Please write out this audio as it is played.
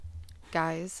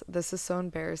Guys, this is so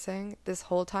embarrassing. This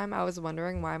whole time I was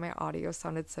wondering why my audio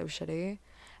sounded so shitty,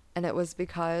 and it was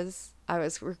because I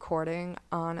was recording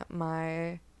on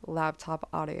my laptop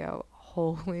audio.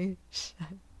 Holy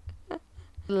shit.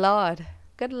 Lord.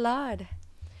 Good Lord.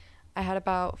 I had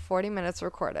about 40 minutes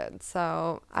recorded,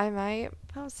 so I might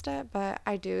post it, but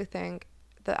I do think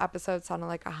the episode sounded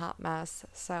like a hot mess,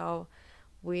 so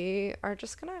we are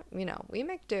just gonna, we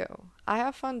make do. I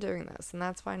have fun doing this, and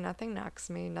that's why nothing knocks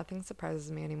me, nothing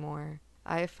surprises me anymore.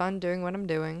 I have fun doing what I'm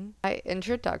doing. My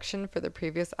introduction for the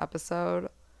previous episode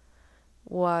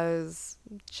was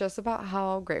just about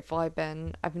how grateful I've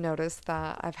been. I've noticed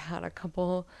that I've had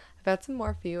some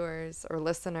more viewers or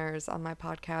listeners on my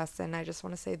podcast, and I just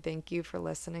want to say thank you for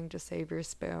listening to Save Your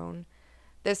Spoon.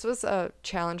 This was a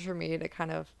challenge for me to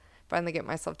kind of finally get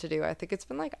myself to do. I think it's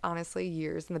been like honestly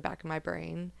years in the back of my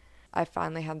brain. I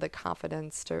finally had the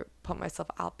confidence to put myself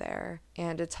out there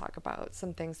and to talk about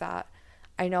some things that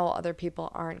I know other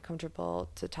people aren't comfortable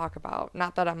to talk about.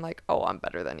 Not that I'm like, oh, I'm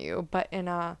better than you, but in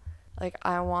a like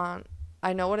I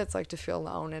know what it's like to feel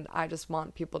alone, and I just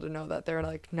want people to know that they're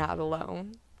like not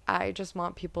alone. I just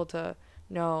want people to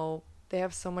know they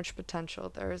have so much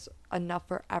potential. There's enough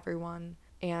for everyone.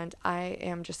 And I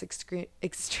am just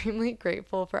extremely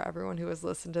grateful for everyone who has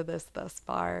listened to this thus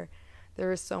far.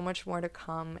 There is so much more to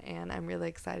come, and I'm really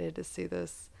excited to see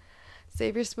this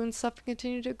Save Your Spoon stuff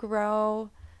continue to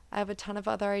grow. I have a ton of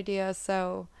other ideas,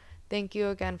 so thank you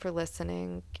again for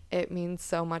listening. It means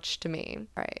so much to me.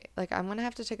 All right, like I'm going to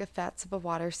have to take a fat sip of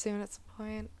water soon at some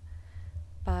point.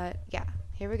 But yeah,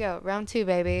 here we go. Round 2,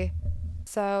 baby.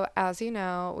 So as you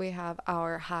know, we have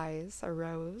our highs, our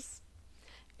lows,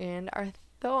 and our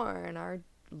thorn, our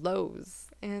lows.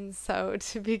 And so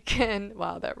to begin,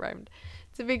 wow, that rhymed.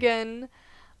 To begin,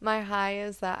 my high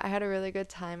is that I had a really good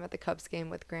time at the Cubs game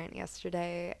with Grant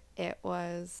yesterday. It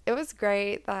was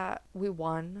great that we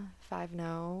won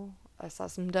 5-0. I saw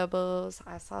some doubles,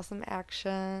 I saw some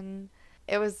action.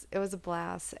 It was a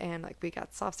blast, and like we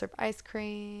got soft serve ice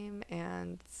cream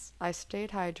and I stayed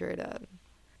hydrated.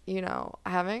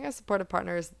 Having a supportive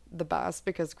partner is the best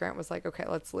because Grant was like, okay,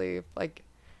 let's leave like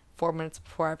 4 minutes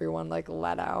before everyone like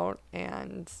let out,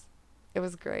 and it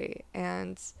was great.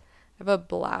 And I have a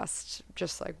blast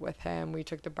just like with him. We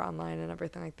took the brown line and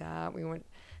everything like that. We went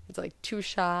into like 2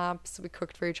 shops. We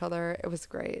cooked for each other. It was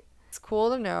great. It's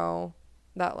cool to know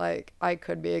that like I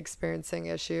could be experiencing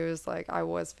issues. Like I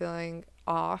was feeling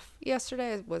off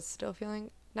yesterday. I was still feeling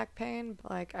neck pain.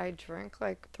 Like I drank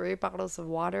like 3 bottles of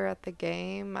water at the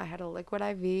game. I had a liquid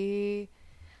IV.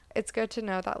 It's good to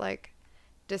know that like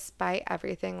despite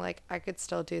everything, like I could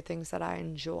still do things that I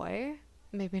enjoy.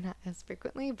 Maybe not as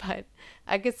frequently, but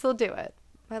I could still do it.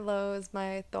 My lows,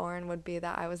 my thorn would be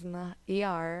that I was in the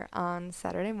ER on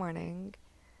Saturday morning,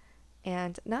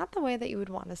 and not the way that you would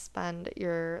want to spend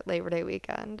your Labor Day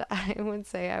weekend. I would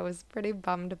say I was pretty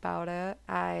bummed about it.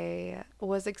 I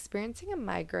was experiencing a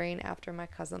migraine after my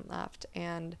cousin left,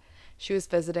 and she was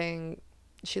visiting.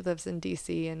 She lives in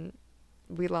DC, and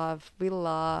we love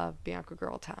Bianca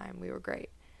girl time. We were great.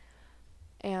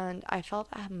 And I felt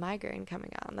a migraine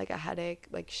coming on, like a headache,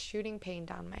 like shooting pain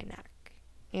down my neck.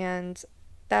 And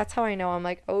that's how I know I'm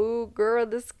like, oh girl,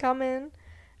 this is coming.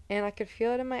 And I could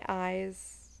feel it in my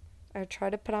eyes. I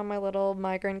tried to put on my little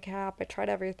migraine cap. I tried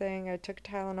everything. I took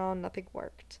Tylenol, nothing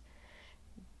worked.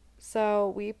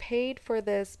 So we paid for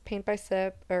this paint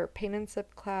and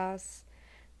sip class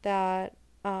that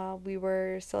we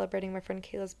were celebrating my friend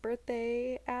Kayla's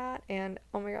birthday at, and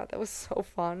oh my god, that was so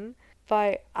fun.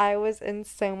 But I was in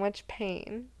so much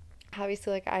pain.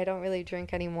 Obviously, like I don't really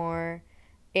drink anymore,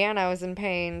 and I was in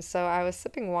pain, so I was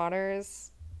sipping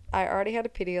waters. I already had a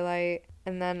Pedialyte,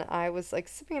 and then I was like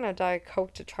sipping on a Diet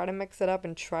Coke to try to mix it up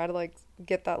and try to like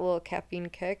get that little caffeine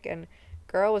kick, and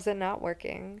girl, was it not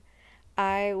working.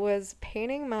 I was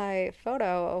painting I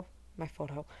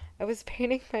was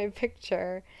painting my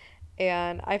picture,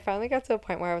 and I finally got to a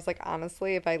point where I was like,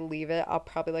 honestly, if I leave it, I'll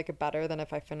probably like it better than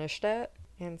if I finished it.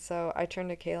 And so I turned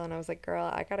to Kayla and I was like, girl,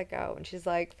 I gotta go. And she's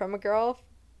like, from a girl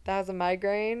that has a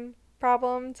migraine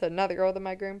problem to another girl with a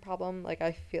migraine problem, like,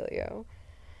 I feel you.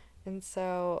 And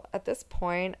so at this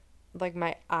point, like,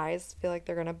 my eyes feel like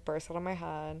they're gonna burst out of my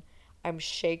head. I'm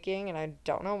shaking and I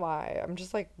don't know why. I'm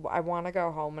just like, I want to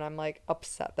go home, and I'm like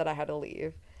upset that I had to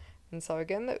leave. And so I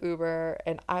get in the Uber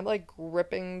and I'm like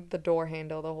gripping the door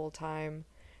handle the whole time,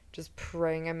 just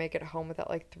praying I make it home without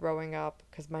like throwing up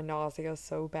because my nausea is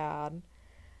so bad.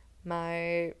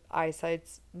 My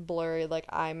eyesight's blurry, like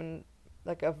I'm in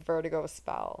like a vertigo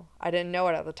spell. I didn't know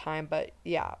it at the time, but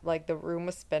yeah, like the room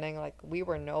was spinning, like we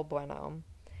were no bueno.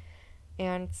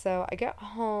 And so I get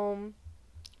home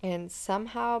And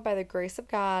somehow, by the grace of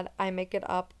God, I make it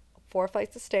up 4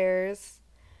 flights of stairs.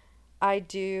 I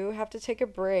do have to take a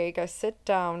break. I sit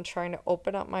down trying to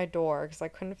open up my door because I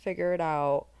couldn't figure it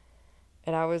out.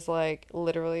 And I was like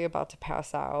literally about to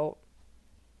pass out.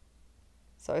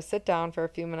 So I sit down for a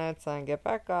few minutes and I get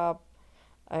back up.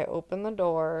 I open the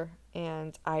door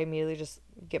and I immediately just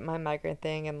get my migraine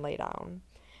thing and lay down.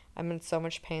 I'm in so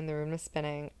much pain. The room is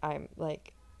spinning. I'm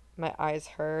like, my eyes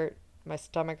hurt. My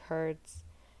stomach hurts.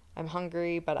 I'm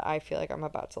hungry, but I feel like I'm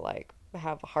about to like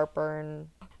have heartburn.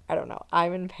 I don't know.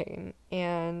 I'm in pain.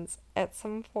 And at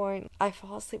some point, I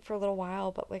fall asleep for a little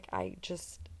while, but like I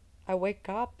wake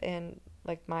up and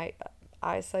like my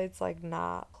eyesight's like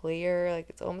not clear. Like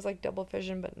it's almost like double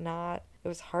vision, but not. It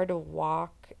was hard to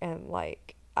walk and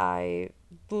like I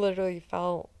literally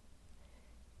felt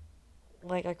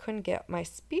like I couldn't get my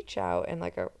speech out in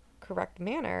like a correct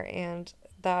manner, and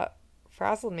that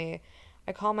frazzled me.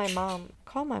 I call my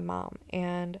mom,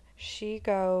 and she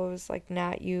goes like,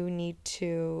 Nat, you need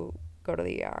to go to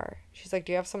the ER. She's like,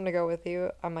 do you have someone to go with you?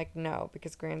 I'm like, no,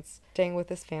 because Grant's staying with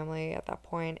his family at that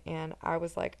point, and I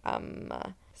was like,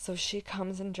 So she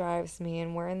comes and drives me,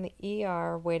 and we're in the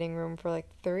ER waiting room for like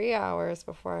 3 hours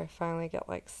before I finally get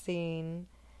like seen.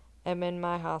 I'm in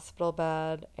my hospital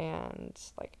bed, and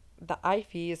like the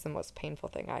IV is the most painful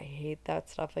thing. I hate that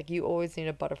stuff. Like you always need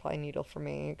a butterfly needle for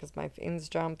me because my veins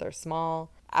jump. They're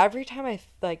small. Every time I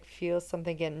like feel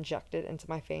something get injected into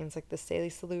my veins, like the saline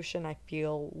solution, I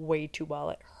feel way too well.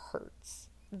 It hurts.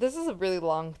 This is a really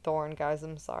long thorn, guys.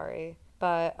 I'm sorry,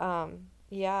 but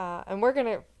yeah, and we're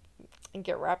gonna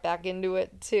get right back into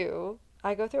it too.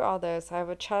 I go through all this. I have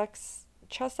a chest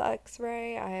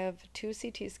x-ray. I have 2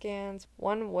 CT scans,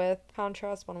 one with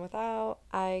contrast, one without.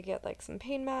 I get like some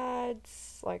pain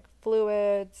meds, like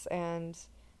fluids, and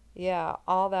yeah,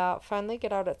 all that. Finally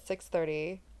get out at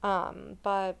 6:30.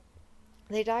 But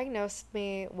they diagnosed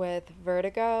me with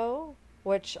vertigo,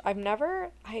 which I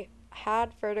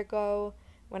had vertigo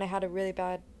when I had a really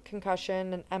bad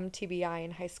concussion and MTBI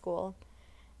in high school.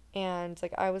 And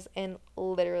like I was in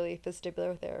literally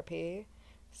vestibular therapy.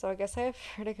 So I guess I have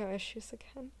vertigo issues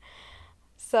again.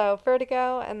 So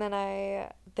vertigo, and then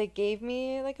they gave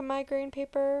me like a migraine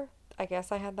paper. I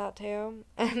guess I had that too.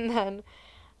 And then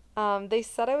they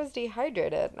said I was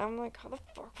dehydrated. And I'm like, how the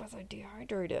fuck was I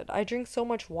dehydrated? I drink so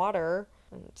much water.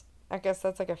 And I guess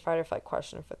that's like a fight or flight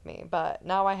question with me. But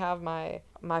now I have my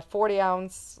 40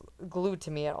 ounce glued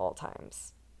to me at all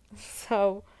times.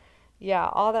 So yeah,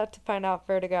 all that to find out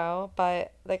vertigo.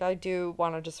 But like I do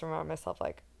want to just remind myself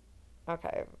like,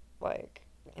 okay, like,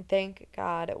 thank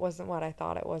God it wasn't what I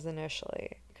thought it was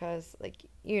initially. Because, like,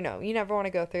 you know, you never want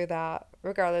to go through that,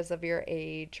 regardless of your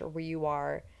age or where you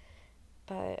are.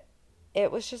 But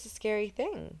it was just a scary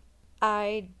thing.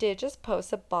 I did just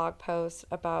post a blog post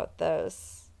about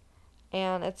this,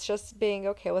 and it's just being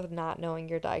okay with not knowing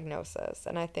your diagnosis.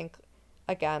 And I think,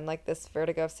 again, like this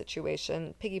vertigo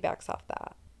situation piggybacks off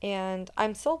that. And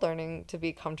I'm still learning to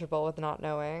be comfortable with not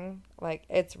knowing. Like,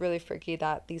 it's really freaky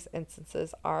that these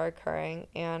instances are occurring.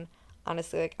 And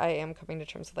honestly, like, I am coming to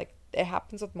terms with, like, it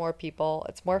happens with more people.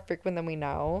 It's more frequent than we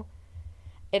know.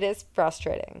 It is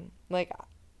frustrating. Like,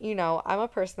 you know, I'm a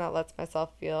person that lets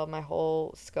myself feel my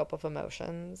whole scope of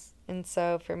emotions. And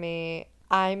so for me,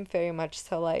 I'm very much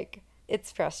so, like,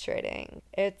 it's frustrating.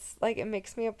 It's, like, it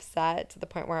makes me upset to the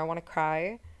point where I want to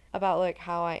cry about like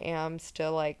how I am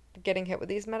still like getting hit with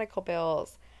these medical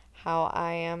bills, how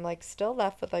I am like still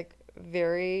left with like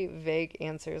very vague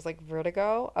answers like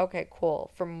vertigo. Okay,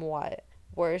 cool. From what?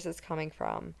 Where is this coming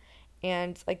from?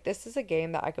 And like this is a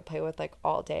game that I could play with like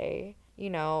all day. You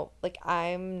know, like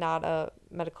I'm not a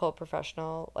medical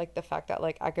professional. Like the fact that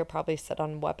like I could probably sit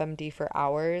on WebMD for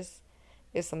hours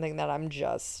is something that I'm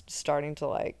just starting to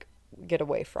like get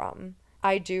away from.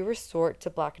 I do resort to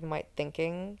black and white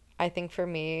thinking. I think for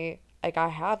me, like I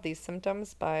have these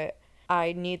symptoms, but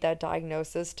I need that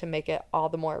diagnosis to make it all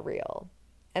the more real.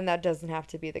 And that doesn't have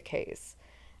to be the case.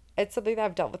 It's something that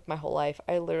I've dealt with my whole life.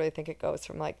 I literally think it goes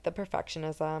from like the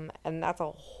perfectionism, and that's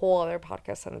a whole other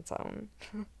podcast on its own.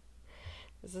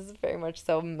 This is very much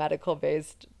so medical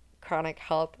based chronic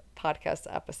health podcast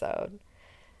episode.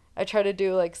 I try to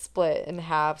do like split in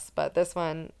halves, but this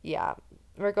one, yeah,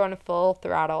 we're going full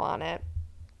throttle on it.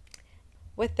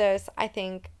 With this, I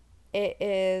think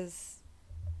it's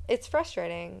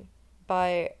frustrating,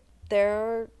 but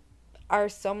there are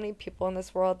so many people in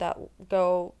this world that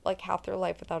go like half their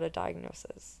life without a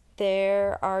diagnosis.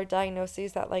 There are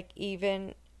diagnoses that like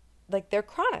even like they're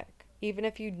chronic. Even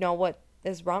if you know what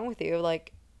is wrong with you,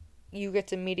 like you get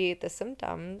to mediate the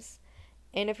symptoms.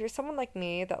 And if you're someone like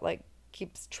me that like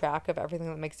keeps track of everything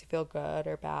that makes you feel good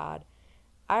or bad,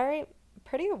 I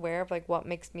pretty aware of like what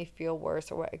makes me feel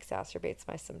worse or what exacerbates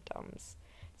my symptoms.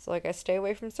 So like I stay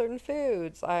away from certain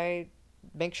foods. I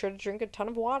make sure to drink a ton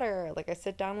of water. Like I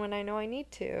sit down when I know I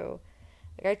need to.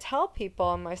 Like I tell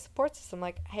people in my support system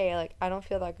like, "Hey, like I don't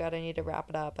feel that good. I need to wrap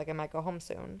it up. Like I might go home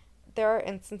soon." There are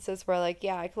instances where like,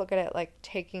 yeah, I could look at it like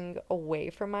taking away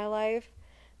from my life,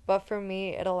 but for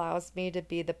me it allows me to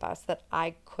be the best that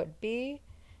I could be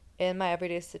in my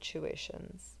everyday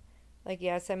situations. Like,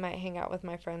 yes, I might hang out with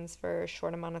my friends for a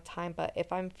short amount of time, but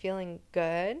if I'm feeling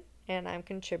good and I'm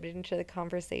contributing to the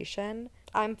conversation,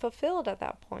 I'm fulfilled at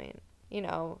that point.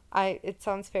 It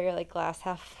sounds very like glass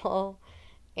half full,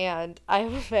 and I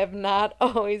have not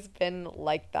always been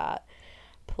like that.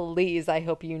 Please, I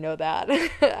hope you know that.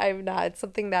 I'm not. It's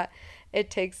something that it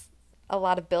takes a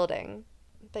lot of building.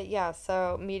 But yeah,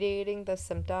 so mediating the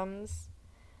symptoms,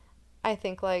 I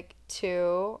think like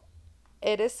too,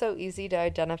 it is so easy to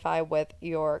identify with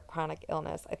your chronic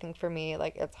illness. I think for me,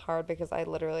 like, it's hard because I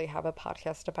literally have a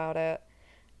podcast about it.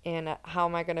 And how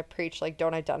am I going to preach, like,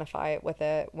 don't identify with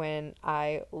it when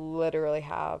I literally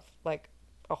have, like,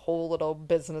 a whole little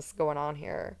business going on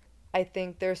here? I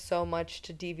think there's so much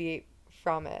to deviate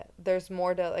from it. There's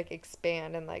more to, like,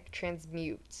 expand and, like,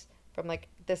 transmute from, like,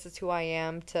 this is who I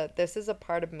am to this is a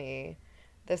part of me.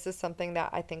 This is something that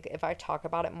I think if I talk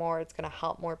about it more, it's going to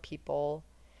help more people.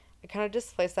 It kind of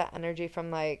displays that energy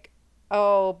from like,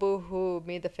 oh, boo hoo,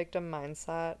 me, the victim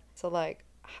mindset. So, like,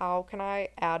 how can I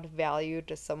add value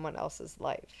to someone else's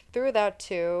life? Through that,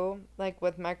 too, like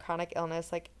with my chronic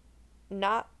illness, like,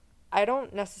 not, I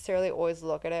don't necessarily always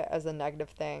look at it as a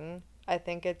negative thing. I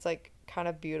think it's like kind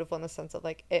of beautiful in the sense of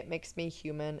like, it makes me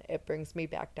human, it brings me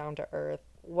back down to earth.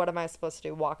 What am I supposed to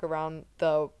do? Walk around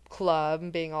the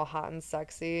club being all hot and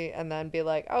sexy and then be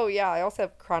like, oh, yeah, I also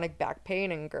have chronic back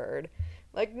pain and GERD.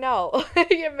 Like, no,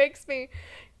 it makes me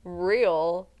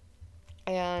real.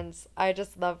 And I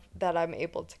just love that I'm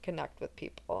able to connect with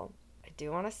people. I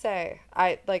do want to say,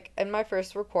 I like in my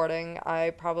first recording,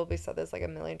 I probably said this like a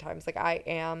million times. Like, I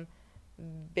am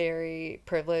very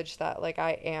privileged that like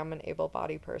I am an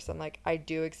able-bodied person. Like, I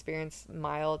do experience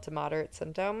mild to moderate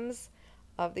symptoms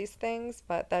of these things,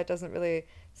 but that doesn't really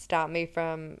stop me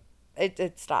from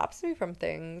it stops me from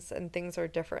things, and things are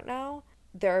different now.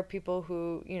 There are people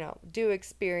who, do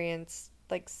experience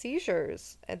like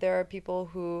seizures. And there are people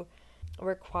who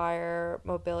require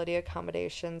mobility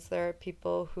accommodations. There are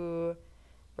people who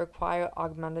require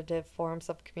augmentative forms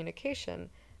of communication.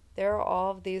 There are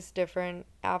all of these different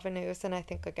avenues, and I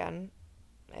think again,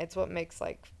 it's what makes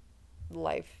like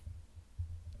life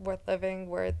worth living,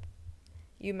 where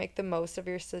you make the most of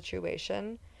your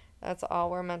situation. That's all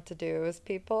we're meant to do as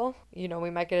people. We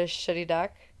might get a shitty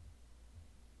deck.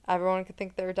 Everyone could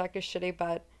think their deck is shitty,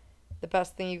 but the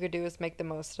best thing you could do is make the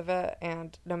most of it.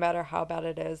 And no matter how bad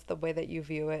it is, the way that you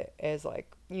view it is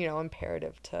like,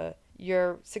 imperative to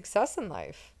your success in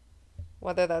life.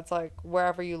 Whether that's like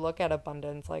wherever you look at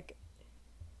abundance, like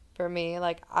for me,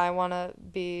 like I want to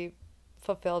be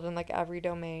fulfilled in like every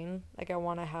domain. Like I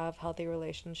want to have healthy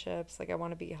relationships. Like I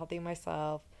want to be healthy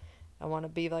myself. I want to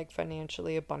be like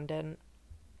financially abundant.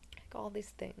 Like all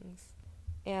these things.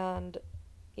 And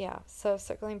yeah, so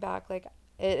circling back, like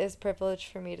it is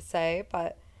privileged for me to say,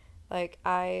 but like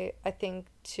I think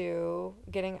too,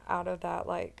 getting out of that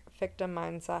like victim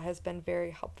mindset has been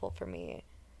very helpful for me.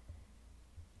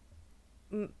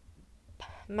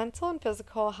 Mental and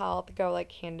physical health go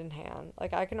like hand in hand.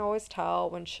 Like I can always tell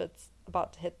when shit's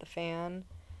about to hit the fan,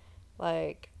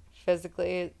 like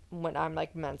physically, when I'm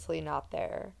like mentally not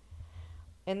there.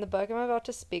 In the book I'm about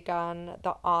to speak on,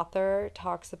 the author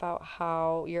talks about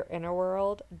how your inner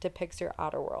world depicts your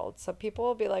outer world. So people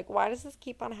will be like, why does this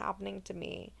keep on happening to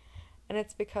me? And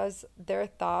it's because their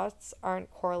thoughts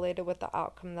aren't correlated with the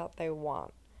outcome that they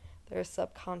want. Their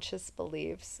subconscious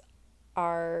beliefs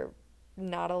are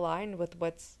not aligned with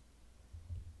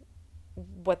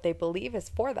what they believe is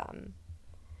for them.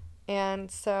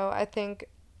 And so I think,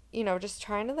 just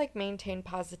trying to like maintain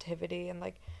positivity and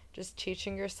like just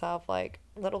teaching yourself like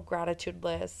little gratitude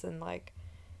lists and like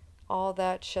all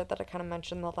that shit that I kind of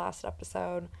mentioned in the last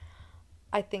episode,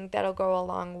 I think that'll go a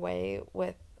long way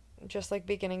with just like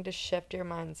beginning to shift your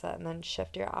mindset and then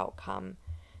shift your outcome.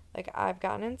 Like I've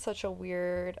gotten in such a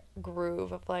weird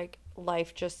groove of like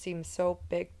life just seems so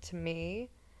big to me,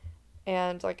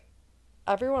 and like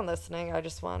everyone listening,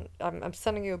 I'm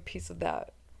sending you a piece of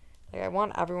that. Like I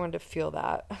want everyone to feel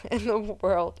that in the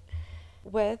world.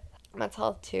 With mental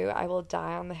health too, I will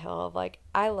die on the hill of like,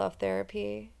 I love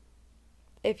therapy.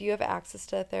 If you have access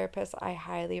to a therapist, I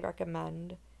highly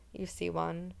recommend you see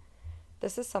one.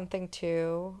 This is something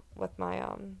too with my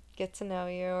get to know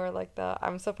you, or like the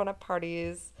I'm so fun at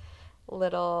parties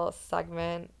little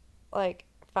segment, like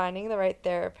finding the right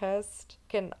therapist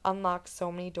can unlock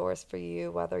so many doors for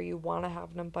you, whether you want to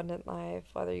have an abundant life,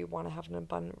 whether you want to have an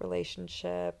abundant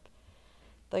relationship,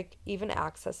 like even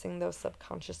accessing those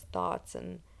subconscious thoughts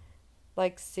and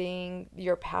like seeing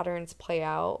your patterns play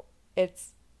out.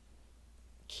 It's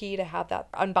key to have that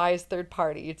unbiased third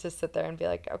party to sit there and be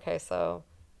like, okay, so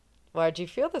why'd you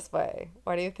feel this way?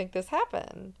 Why do you think this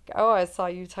happened? Oh, I saw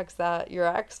you text that your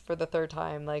ex for the third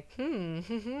time. Like,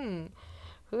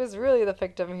 who's really the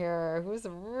victim here? Who's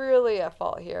really at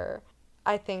fault here?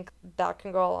 I think that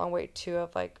can go a long way too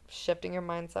of like shifting your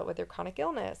mindset with your chronic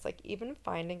illness. Like even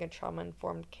finding a trauma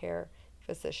informed care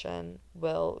physician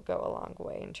will go a long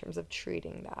way in terms of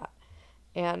treating that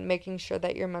and making sure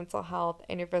that your mental health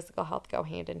and your physical health go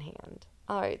hand in hand.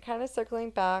 All right, kind of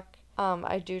circling back,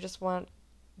 I do just want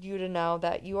you to know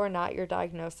that you are not your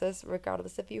diagnosis,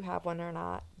 regardless if you have one or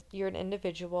not. You're an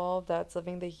individual that's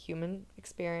living the human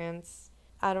experience.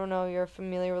 I don't know your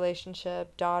familiar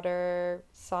relationship, daughter,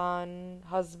 son,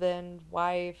 husband,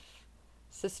 wife,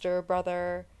 sister,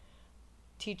 brother,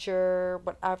 teacher,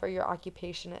 whatever your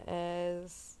occupation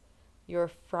is, your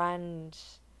friend,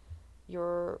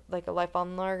 you're like a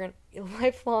lifelong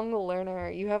learner.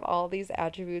 You have all these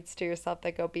attributes to yourself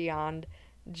that go beyond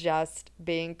just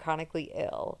being chronically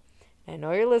ill. I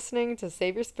know you're listening to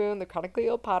Save Your Spoon, the chronically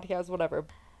ill podcast, whatever.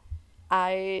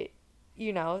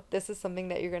 This is something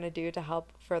that you're going to do to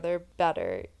help further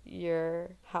better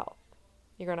your health.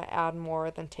 You're going to add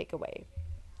more than take away.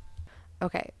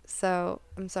 Okay, so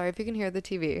I'm sorry if you can hear the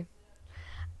TV.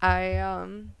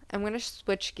 I'm going to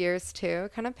switch gears too,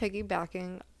 kind of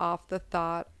piggybacking off the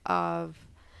thought of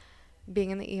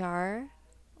being in the ER.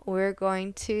 We're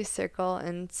going to circle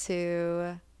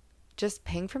into just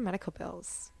paying for medical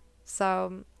bills.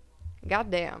 So,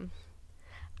 goddamn.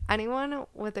 Anyone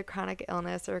with a chronic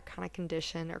illness or chronic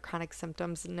condition or chronic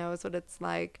symptoms knows what it's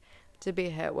like to be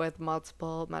hit with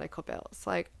multiple medical bills.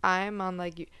 Like, I'm on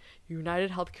like United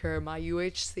Healthcare, my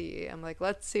UHC. I'm like,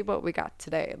 let's see what we got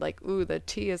today. Like, ooh, the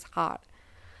tea is hot.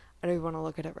 I don't even want to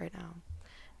look at it right now.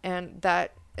 And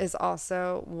that is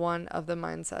also one of the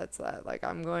mindsets that like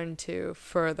I'm going to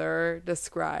further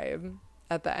describe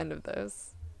at the end of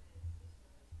this.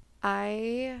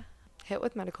 I hit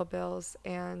with medical bills,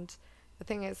 and the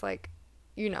thing is like,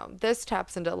 this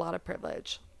taps into a lot of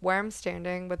privilege. Where I'm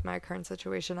standing with my current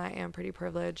situation, I am pretty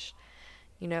privileged.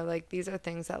 Like these are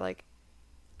things that like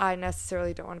I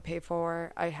necessarily don't want to pay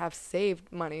for. I have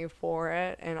saved money for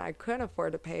it and I couldn't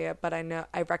afford to pay it, but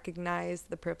I recognize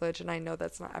the privilege and I know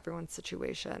that's not everyone's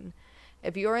situation.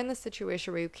 If you're in the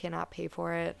situation where you cannot pay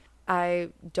for it, I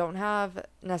don't have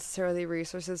necessarily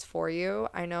resources for you.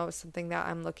 I know something that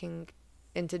I'm looking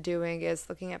into doing is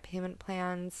looking at payment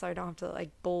plans so I don't have to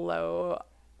like blow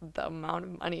the amount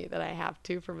of money that I have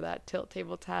to for that tilt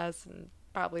table test and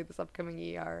probably this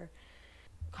upcoming ER.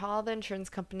 Call the insurance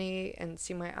company and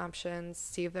see my options,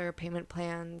 see if there are payment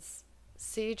plans,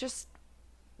 see just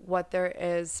what there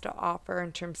is to offer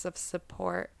in terms of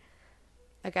support.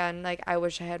 Again, like I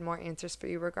wish I had more answers for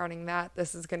you regarding that.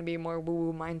 This is going to be more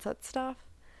woo-woo mindset stuff.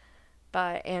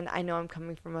 And I know I'm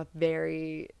coming from a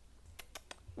very,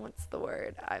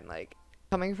 I'm like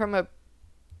coming from a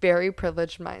very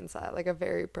privileged mindset, like a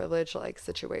very privileged like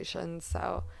situation.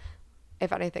 So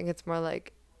if anything, it's more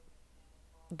like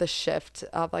the shift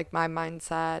of like my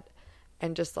mindset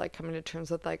and just like coming to terms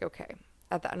with like, okay,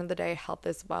 at the end of the day, health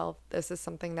is wealth. This is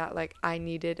something that like I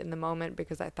needed in the moment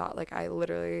because I thought like I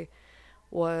literally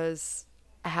was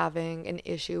having an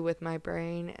issue with my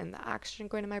brain and the oxygen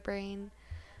going to my brain.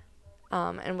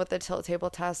 And with the tilt table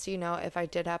test, if I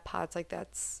did have POTS, like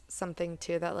that's something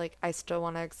too that like I still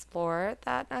want to explore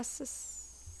that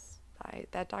diagnosis,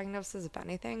 if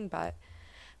anything. But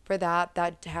for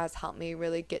that has helped me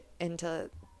really get into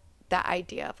that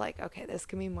idea of like, okay, this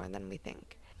can be more than we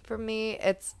think. For me,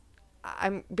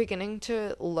 I'm beginning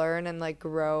to learn and like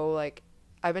grow. Like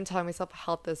I've been telling myself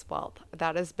health is wealth.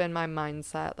 That has been my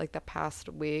mindset like the past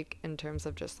week in terms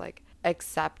of just like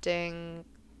accepting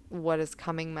what is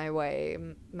coming my way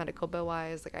medical bill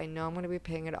wise. Like I know I'm going to be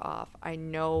paying it off. I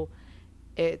know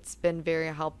it's been very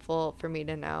helpful for me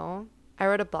to know. I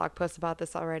wrote a blog post about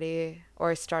this already,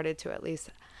 or I started to at least.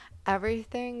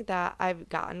 Everything that I've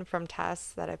gotten from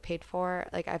tests that I've paid for,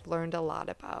 like I've learned a lot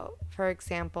about. For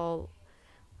example,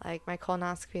 like my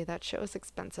colonoscopy, that shit was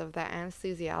expensive. That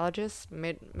anesthesiologist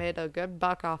made a good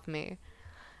buck off me.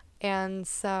 And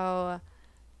so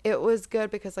it was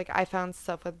good because like I found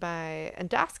stuff with my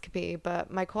endoscopy, but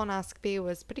my colonoscopy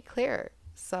was pretty clear.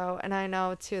 So, and I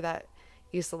know too that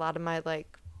used a lot of my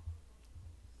like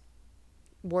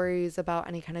worries about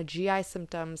any kind of GI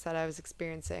symptoms that I was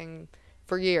experiencing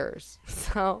for years.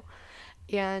 So,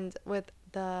 and with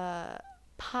the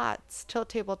POTS, tilt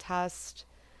table test,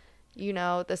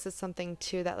 this is something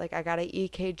too that like I got an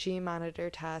EKG monitor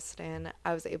test, and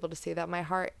I was able to see that my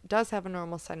heart does have a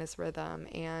normal sinus rhythm.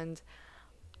 And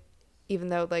even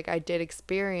though like I did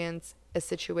experience a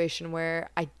situation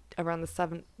where I around the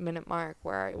 7-minute mark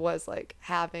where I was like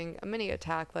having a mini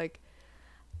attack, like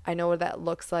I know what that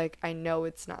looks like. I know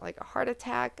it's not like a heart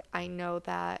attack. I know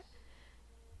that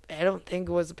I don't think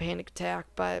it was a panic attack,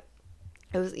 but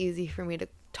it was easy for me to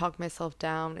talk myself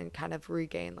down and kind of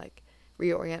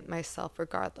reorient myself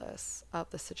regardless of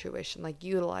the situation, like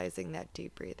utilizing that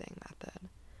deep breathing method.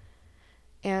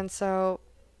 And so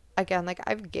again, like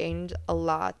I've gained a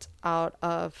lot out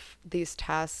of these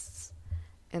tests.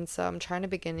 And so I'm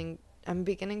beginning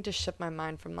to shift my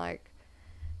mind from like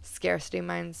scarcity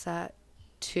mindset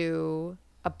to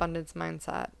abundance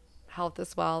mindset. Health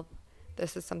is wealth.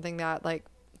 This is something that like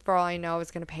for all I know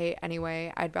is going to pay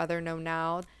anyway. I'd rather know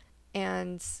now.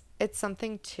 And it's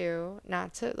something too,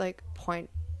 not to like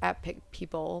point at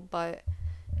people, but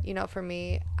for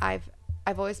me, I've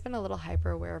always been a little hyper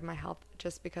aware of my health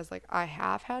just because like I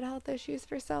have had health issues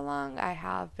for so long. I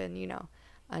have been,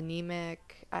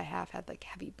 anemic. I have had like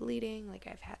heavy bleeding. Like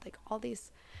I've had like all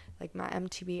these, like my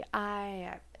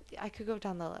MTBI. I could go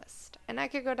down the list, and I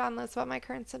could go down the list about my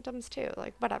current symptoms too,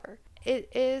 like whatever. It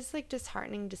is like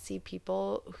disheartening to see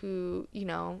people who,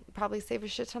 probably save a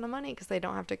shit ton of money because they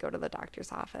don't have to go to the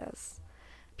doctor's office.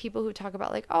 People who talk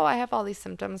about like, oh, I have all these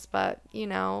symptoms, but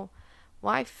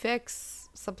why fix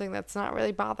something that's not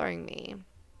really bothering me?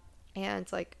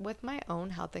 And like with my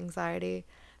own health anxiety,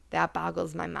 that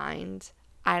boggles my mind.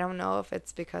 I don't know if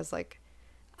it's because like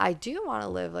I do want to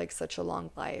live like such a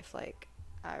long life. Like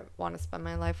I want to spend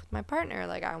my life with my partner.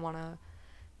 Like I want to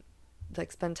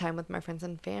like spend time with my friends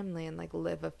and family and like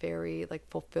live a very like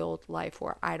fulfilled life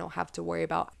where I don't have to worry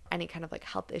about any kind of like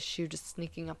health issue just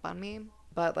sneaking up on me.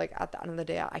 But like at the end of the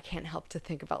day, I can't help to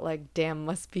think about like, damn,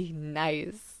 must be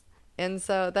nice. And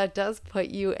so that does put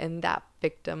you in that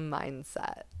victim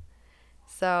mindset.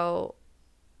 So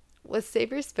with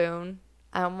Save Your Spoon,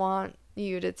 I want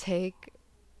you to take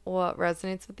what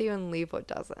resonates with you and leave what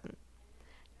doesn't.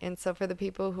 And so for the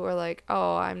people who are like,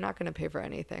 oh, I'm not going to pay for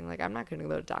anything, like I'm not going to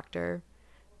go to a doctor,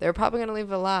 they're probably going to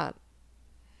leave a lot.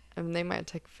 And they might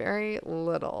take very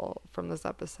little from this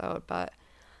episode. But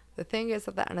the thing is,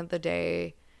 at the end of the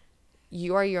day,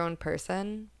 you are your own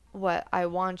person. What I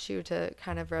want you to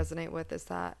kind of resonate with is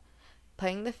that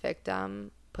playing the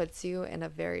victim puts you in a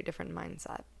very different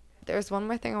mindset. There's one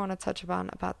more thing I want to touch upon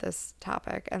about this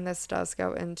topic, and this does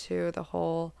go into the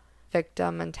whole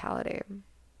victim mentality.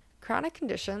 Chronic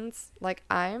conditions, like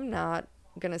I'm not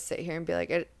going to sit here and be like,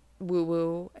 it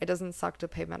doesn't suck to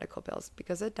pay medical bills,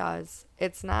 because it does.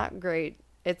 It's not great.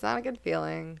 It's not a good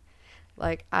feeling.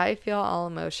 Like I feel all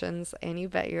emotions, and you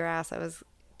bet your ass I was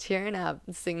tearing up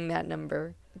seeing that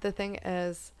number. The thing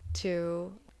is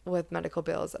too with medical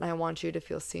bills, and I want you to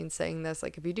feel seen saying this,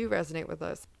 like if you do resonate with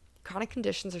us, chronic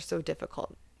conditions are so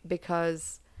difficult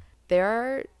because there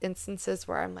are instances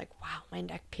where I'm like, wow, my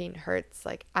neck pain hurts.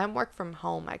 Like I'm work from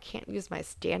home. I can't use my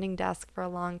standing desk for a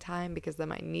long time because then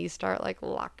my knees start like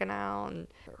locking out and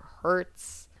it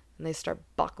hurts and they start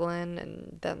buckling,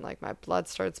 and then like my blood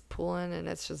starts pooling, and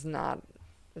it's just not,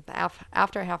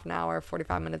 after half an hour,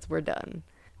 45 minutes, we're done.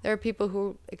 There are people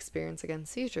who experience, again,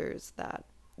 seizures that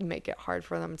make it hard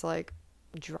for them to like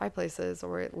dry places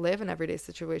or live in everyday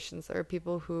situations. There are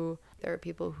people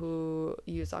who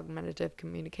use augmentative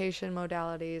communication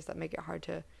modalities that make it hard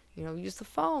to, use the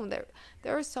phone.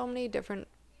 There are so many different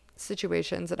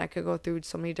situations, and I could go through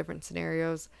so many different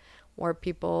scenarios where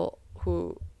people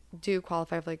who do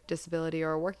qualify for like disability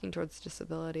or are working towards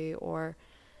disability or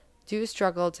do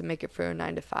struggle to make it through a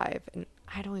 9 to 5. And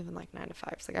I don't even like 9 to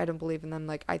 5s. Like I don't believe in them.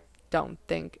 Like I don't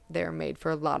think they're made for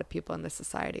a lot of people in this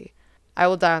society. I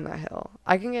will die on that hill.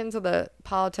 I can get into the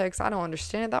politics. I don't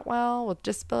understand it that well with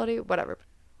disability, whatever.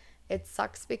 It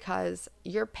sucks because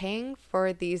you're paying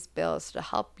for these bills to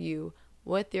help you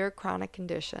with your chronic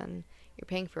condition. You're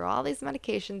paying for all these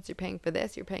medications. You're paying for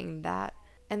this. You're paying that.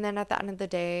 And then at the end of the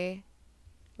day,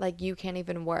 like you can't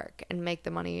even work and make the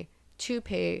money to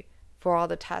pay for all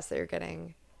the tests that you're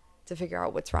getting to figure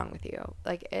out what's wrong with you.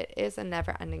 Like it is a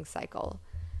never-ending cycle.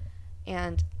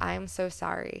 And I'm so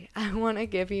sorry. I want to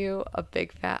give you a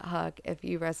big fat hug if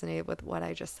you resonate with what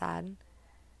I just said.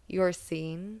 You're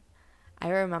seen. I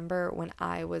remember when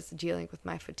I was dealing with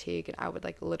my fatigue and I would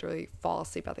like literally fall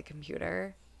asleep at the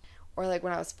computer, or like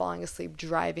when I was falling asleep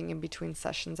driving in between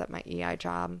sessions at my EI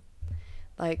job.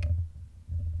 Like,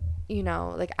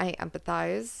 like I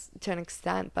empathize to an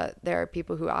extent, but there are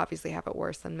people who obviously have it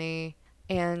worse than me.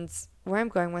 And where I'm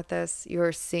going with this,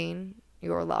 you're seen,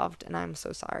 you're loved, and I'm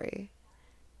so sorry.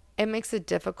 It makes it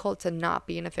difficult to not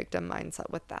be in a victim mindset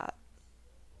with that.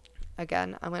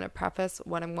 Again, I'm going to preface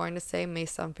what I'm going to say may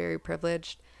sound very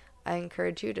privileged. I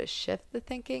encourage you to shift the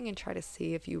thinking and try to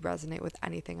see if you resonate with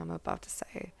anything I'm about to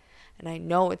say. And I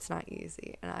know it's not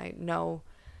easy. And I know,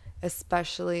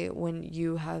 especially when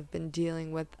you have been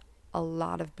dealing with a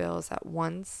lot of bills at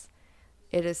once,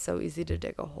 it is so easy to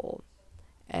dig a hole.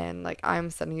 And like, I'm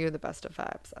sending you the best of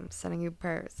vibes. I'm sending you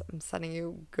prayers. I'm sending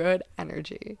you good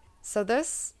energy. So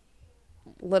this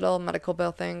little medical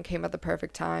bill thing came at the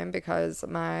perfect time because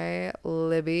my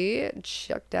Libby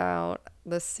checked out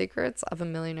The Secrets of a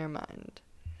Millionaire Mind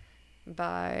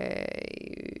by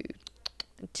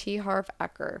T. Harv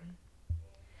Eker.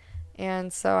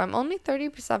 And so I'm only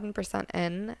 37%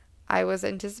 in. I was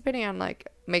anticipating on like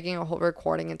making a whole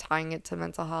recording and tying it to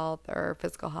mental health or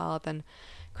physical health and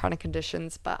chronic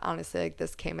conditions, but honestly, like,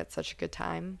 this came at such a good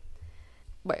time.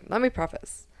 Wait, let me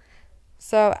preface.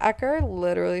 So Ecker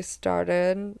literally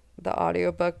started the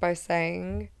audiobook by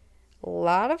saying, a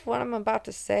lot of what I'm about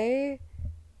to say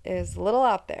is a little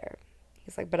out there.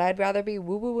 He's like, but I'd rather be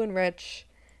woo-woo and rich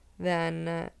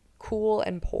than cool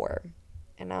and poor.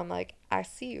 And I'm like, I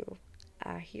see you.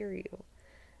 I hear you.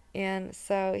 And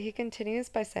so he continues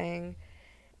by saying,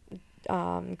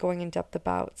 going in depth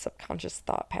about subconscious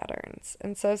thought patterns.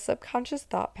 And so subconscious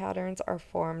thought patterns are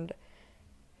formed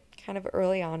kind of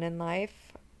early on in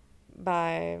life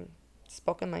by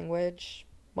spoken language,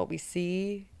 what we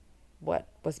see, what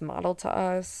was modeled to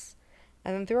us,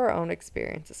 and then through our own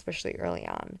experience, especially early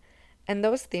on. And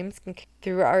those themes can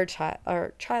through our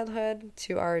childhood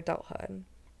to our adulthood.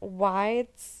 Why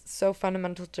it's so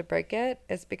fundamental to break it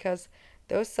is because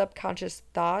those subconscious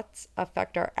thoughts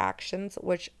affect our actions,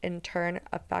 which in turn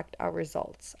affect our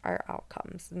results, our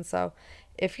outcomes. And so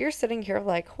if you're sitting here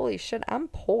like, holy shit, I'm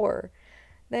poor,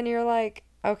 then you're like,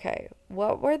 okay,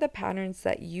 what were the patterns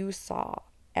that you saw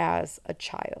as a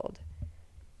child?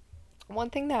 One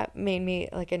thing that made me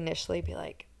like initially be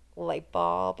like, light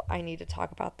bulb, I need to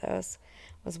talk about this,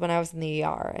 was when I was in the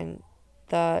ER and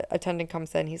the attendant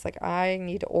comes in. He's like, I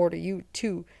need to order you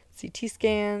 2 CT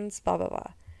scans, blah, blah,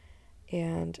 blah.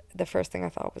 And the first thing I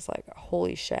thought was like,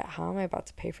 holy shit, how am I about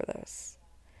to pay for this?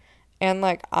 And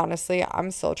like, honestly,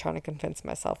 I'm still trying to convince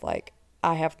myself like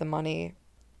I have the money.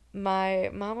 My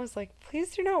mom was like,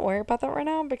 please do not worry about that right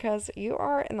now because you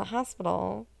are in the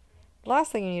hospital.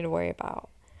 Last thing you need to worry about.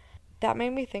 That made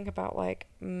me think about like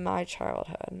my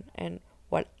childhood and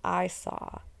what I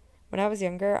saw. When I was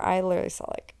younger, I literally saw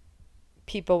like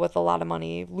people with a lot of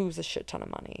money lose a shit ton of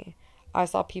money. I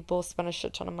saw people spend a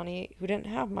shit ton of money who didn't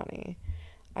have money.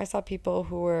 I saw people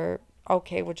who were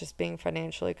okay with just being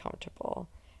financially comfortable.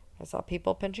 I saw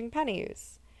people pinching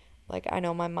pennies. Like, I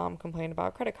know my mom complained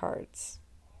about credit cards,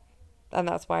 and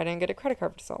that's why I didn't get a credit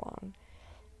card for so long.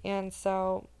 And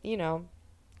so,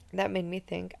 that made me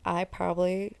think I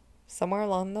probably, somewhere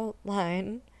along the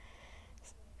line,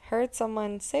 heard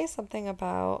someone say something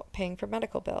about paying for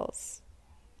medical bills.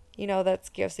 That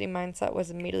scarcity mindset was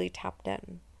immediately tapped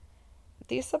in.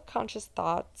 These subconscious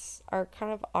thoughts are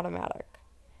kind of automatic.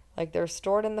 Like, they're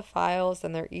stored in the files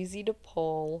and they're easy to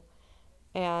pull.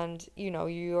 And,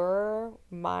 your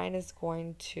mind is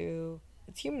going to,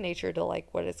 it's human nature to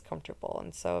like what is comfortable.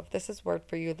 And so if this has worked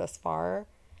for you thus far,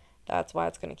 that's why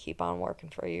it's going to keep on working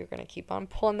for you. You're going to keep on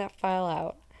pulling that file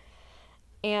out.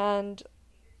 And,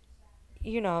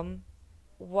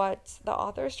 what the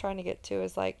author is trying to get to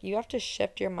is like, you have to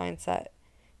shift your mindset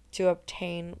to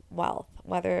obtain wealth.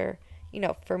 Whether,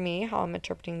 for me, how I'm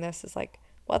interpreting this is like,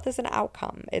 wealth is an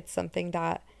outcome. It's something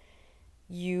that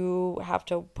you have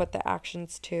to put the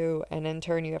actions to, and in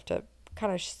turn, you have to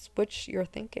kind of switch your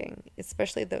thinking,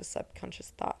 especially those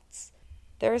subconscious thoughts.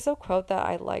 There is a quote that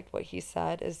I liked what he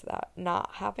said is that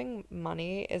not having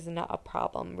money is not a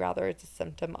problem, rather it's a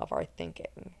symptom of our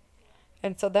thinking.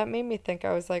 And so that made me think,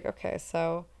 I was like, okay,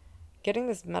 so getting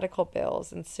this medical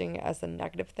bills and seeing it as a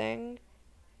negative thing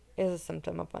is a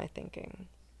symptom of my thinking.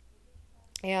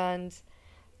 And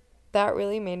that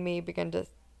really made me begin to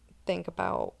think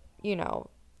about,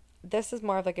 this is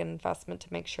more of like an investment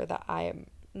to make sure that I am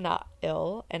not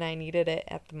ill, and I needed it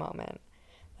at the moment.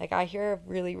 Like, I hear of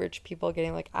really rich people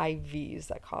getting like IVs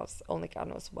that cost only God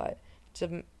knows what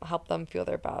to help them feel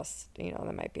their best.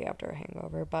 That might be after a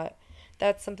hangover, but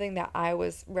that's something that I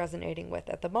was resonating with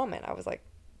at the moment. I was like,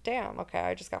 damn, okay,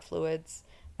 I just got fluids.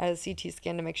 I had a CT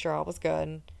scan to make sure all was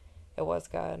good. It was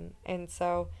good. And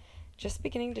so just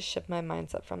beginning to shift my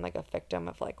mindset from like a victim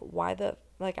of like,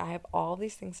 I have all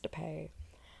these things to pay.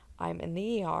 I'm in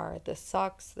the ER. This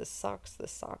sucks,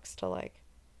 to like,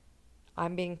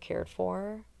 I'm being cared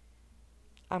for.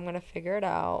 I'm going to figure it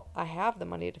out. I have the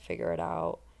money to figure it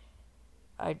out.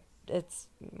 I it's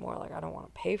more like I don't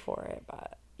want to pay for it,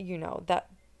 but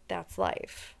that's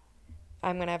life.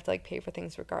 I'm going to have to like pay for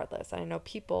things regardless. And I know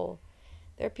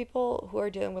there are people who are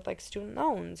dealing with like student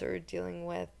loans or dealing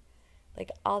with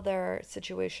like other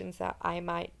situations that I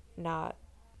might not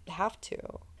have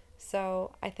to.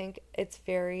 So I think it's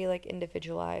very like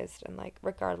individualized and like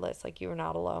regardless, like you're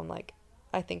not alone. Like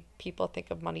I think people think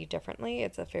of money differently.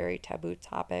 It's a very taboo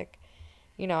topic.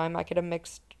 I might get a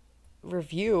mixed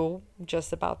review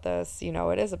just about this.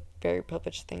 It is a very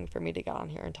privileged thing for me to get on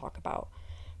here and talk about.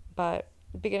 But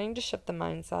beginning to shift the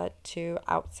mindset to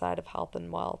outside of health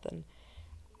and wealth, and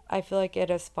I feel like it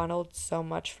has funneled so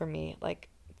much for me, like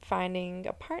finding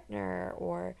a partner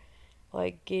or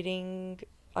like getting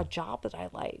a job that I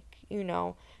like,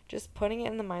 just putting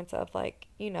it in the mindset of like,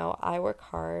 I work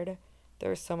hard.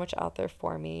 There's so much out there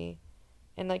for me.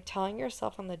 And like telling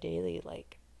yourself on the daily,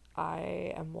 like,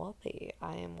 I am wealthy.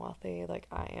 I am wealthy. Like,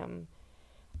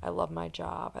 I love my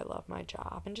job. I love my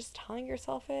job. And just telling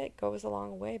yourself it goes a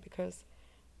long way because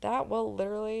that will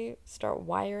literally start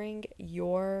wiring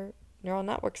your neural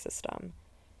network system.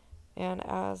 And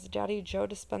as Daddy Joe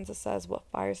Dispenza says, what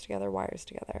fires together, wires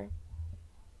together.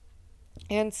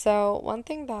 And so, one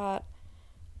thing that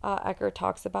Eckhart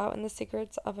talks about in The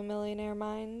Secrets of a Millionaire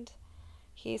Mind,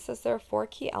 he says there are 4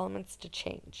 key elements to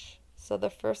change. So, the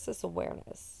first is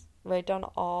awareness. Write down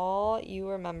all you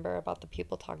remember about the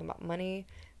people talking about money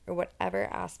or whatever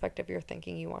aspect of your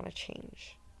thinking you want to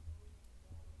change.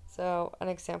 So, an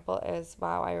example is,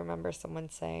 wow, I remember someone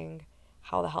saying,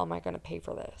 how the hell am I going to pay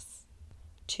for this?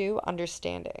 2,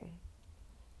 understanding.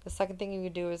 The second thing you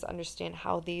can do is understand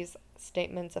how these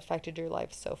statements affected your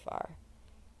life so far.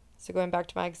 So going back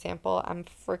to my example, I'm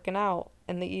freaking out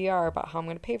in the ER about how I'm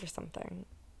going to pay for something.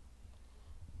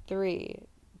 3,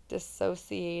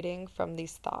 dissociating from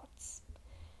these thoughts.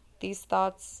 These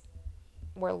thoughts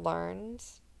were learned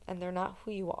and they're not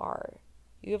who you are.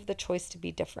 You have the choice to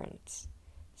be different.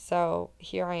 So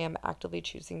here I am actively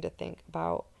choosing to think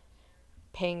about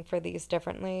paying for these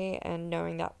differently and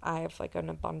knowing that I have like an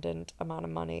abundant amount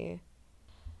of money.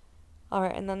 All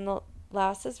right, and then the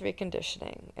last is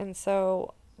reconditioning. And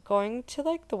so going to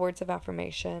like the words of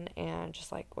affirmation and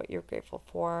just like what you're grateful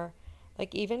for,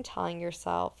 like even telling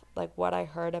yourself like what I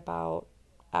heard about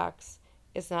X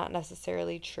is not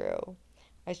necessarily true.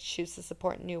 I choose to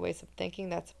support new ways of thinking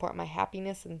that support my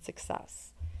happiness and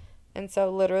success. And so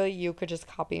literally you could just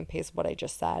copy and paste what I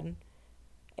just said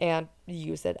and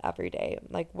use it every day.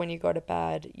 Like when you go to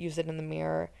bed, use it in the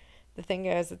mirror. The thing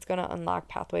is, it's going to unlock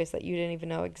pathways that you didn't even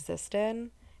know existed.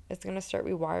 It's going to start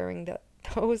rewiring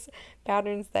those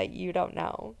patterns that you don't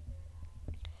know.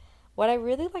 What I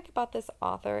really like about this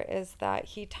author is that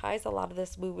he ties a lot of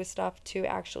this woo-woo stuff to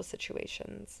actual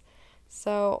situations.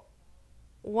 So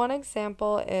one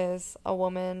example is a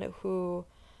woman who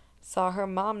saw her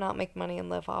mom not make money and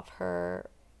live off her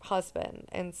husband.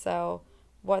 And so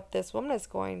what this woman is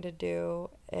going to do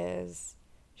is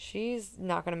she's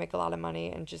not going to make a lot of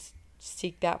money and just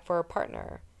seek that for a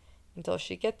partner until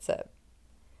she gets it.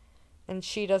 And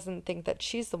she doesn't think that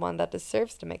she's the one that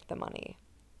deserves to make the money.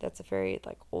 That's a very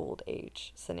like old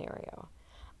age scenario.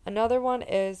 Another one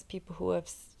is people who have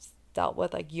dealt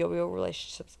with like yo-yo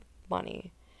relationships with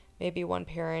money. Maybe one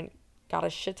parent got a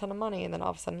shit ton of money and then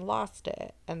all of a sudden lost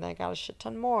it, and then got a shit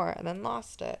ton more and then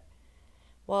lost it.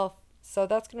 Well, so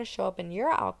that's going to show up in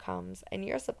your outcomes and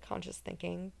your subconscious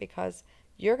thinking because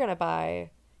you're going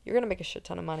to make a shit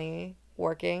ton of money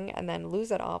working and then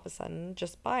lose it all of a sudden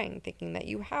just buying, thinking that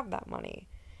you have that money.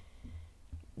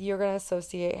 You're going to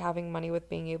associate having money with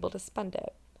being able to spend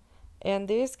it. And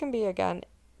these can be, again,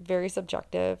 very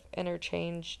subjective,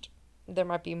 interchanged. There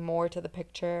might be more to the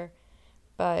picture,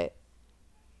 but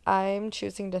I'm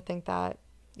choosing to think that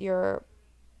your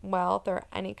wealth or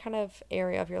any kind of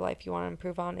area of your life you want to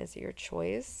improve on is your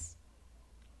choice.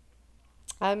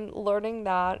 I'm learning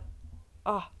that,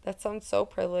 that sounds so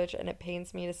privileged and it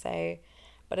pains me to say,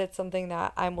 but it's something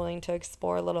that I'm willing to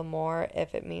explore a little more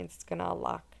if it means it's going to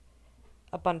unlock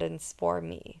abundance for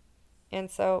me. And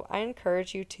so I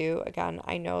encourage you to, again,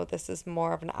 I know this is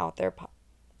more of an out there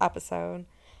episode.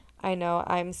 I know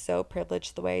I'm so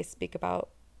privileged the way I speak about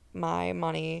my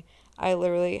money. I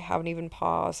literally haven't even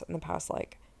paused in the past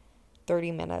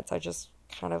 30 minutes. I just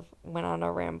kind of went on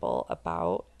a ramble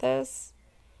about this.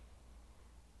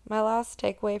 My last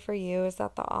takeaway for you is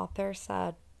that the author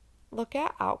said, look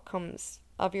at outcomes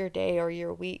of your day or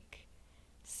your week.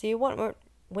 See what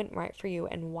went right for you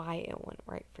and why it went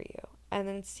right for you. And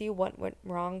then see what went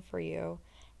wrong for you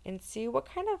and see what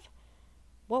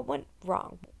went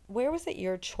wrong. where was it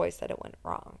your choice that it went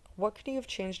wrong? What could you have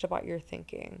changed about your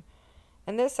thinking?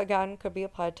 And this again could be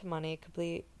applied to money,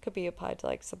 could be applied to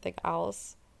like something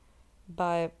else.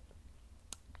 But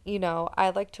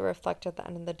I like to reflect at the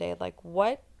end of the day, like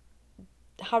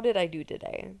how did I do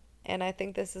today? And I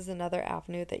think this is another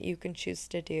avenue that you can choose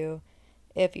to do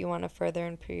if you want to further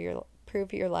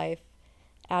improve your life,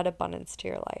 add abundance to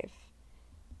your life.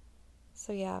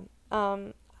 So yeah,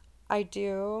 I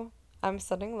do. I'm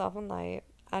sending love and light.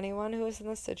 Anyone who is in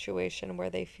a situation where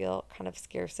they feel kind of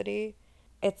scarcity,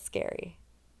 it's scary.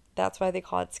 That's why they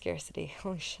call it scarcity.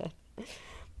 Holy shit.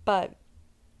 But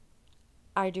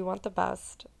I do want the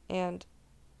best. And,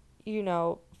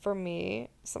 for me,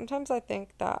 sometimes I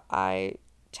think that I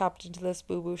tapped into this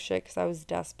boo boo shit because I was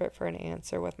desperate for an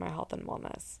answer with my health and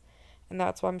wellness. And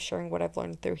that's why I'm sharing what I've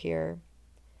learned through here.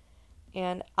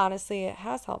 And honestly, it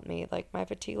has helped me. Like, my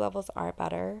fatigue levels are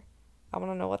better. I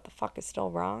want to know what the fuck is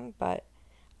still wrong, but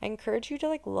I encourage you to,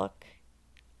 like, look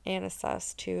and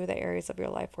assess, too, the areas of your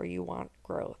life where you want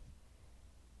growth.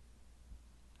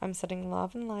 I'm sending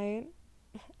love and light.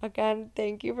 Again,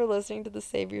 thank you for listening to the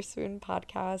Save Your Swoon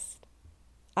podcast.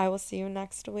 I will see you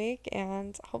next week,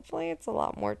 and hopefully it's a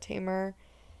lot more tamer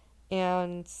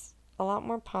and a lot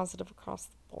more positive across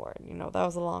the board. That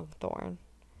was a long thorn.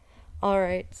 All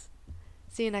right.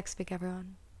 See you next week,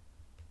 everyone.